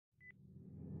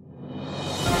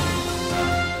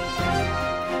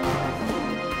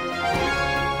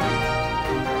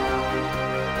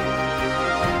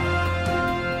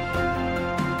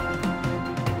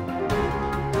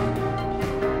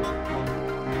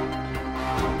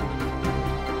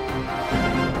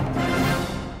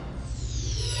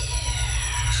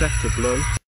set to blow.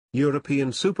 European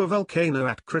supervolcano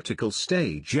at critical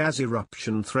stage as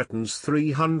eruption threatens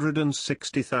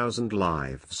 360,000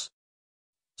 lives.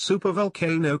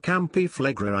 Supervolcano Campi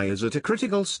Flegrei is at a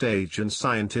critical stage, and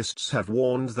scientists have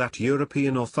warned that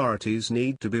European authorities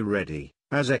need to be ready,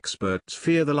 as experts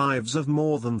fear the lives of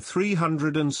more than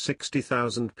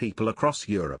 360,000 people across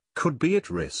Europe could be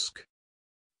at risk.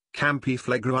 Campi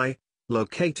Flegrei,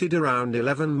 located around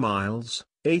 11 miles,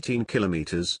 18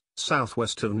 kilometers,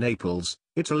 southwest of Naples,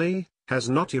 Italy, has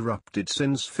not erupted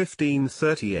since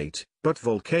 1538, but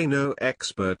volcano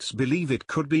experts believe it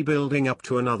could be building up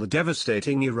to another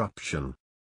devastating eruption.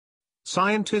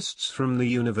 Scientists from the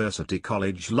University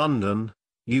College London,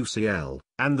 UCL,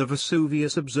 and the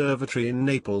Vesuvius Observatory in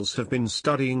Naples have been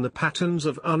studying the patterns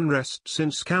of unrest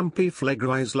since Campi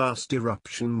Flegrei's last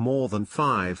eruption more than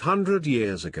 500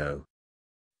 years ago.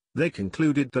 They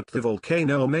concluded that the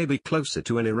volcano may be closer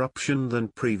to an eruption than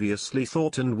previously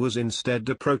thought and was instead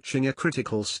approaching a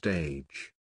critical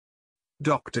stage.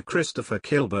 Dr. Christopher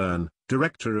Kilburn,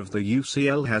 director of the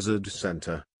UCL Hazard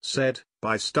Center, said,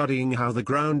 "By studying how the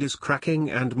ground is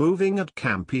cracking and moving at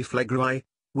Campi Flegrei,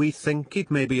 we think it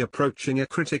may be approaching a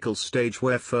critical stage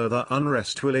where further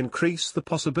unrest will increase the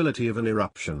possibility of an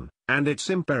eruption, and it's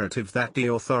imperative that the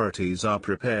authorities are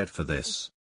prepared for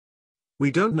this. We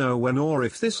don't know when or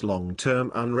if this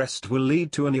long-term unrest will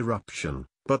lead to an eruption,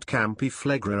 but Campi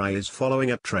Flegrei is following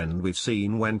a trend we've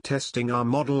seen when testing our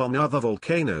model on other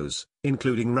volcanoes,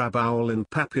 including Rabaul in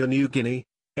Papua New Guinea,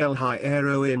 El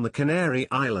Hierro in the Canary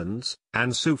Islands,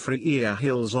 and Soufriere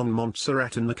Hills on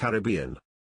Montserrat in the Caribbean."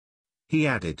 He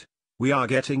added, "We are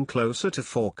getting closer to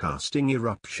forecasting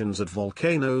eruptions at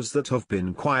volcanoes that have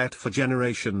been quiet for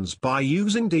generations by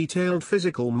using detailed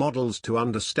physical models to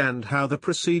understand how the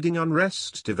preceding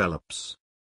unrest develops."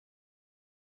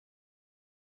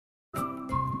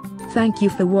 Thank you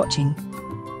for watching.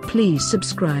 Please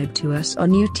subscribe to us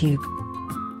on YouTube.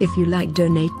 If you like,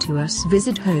 donate to us,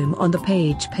 visit home on the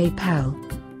page PayPal.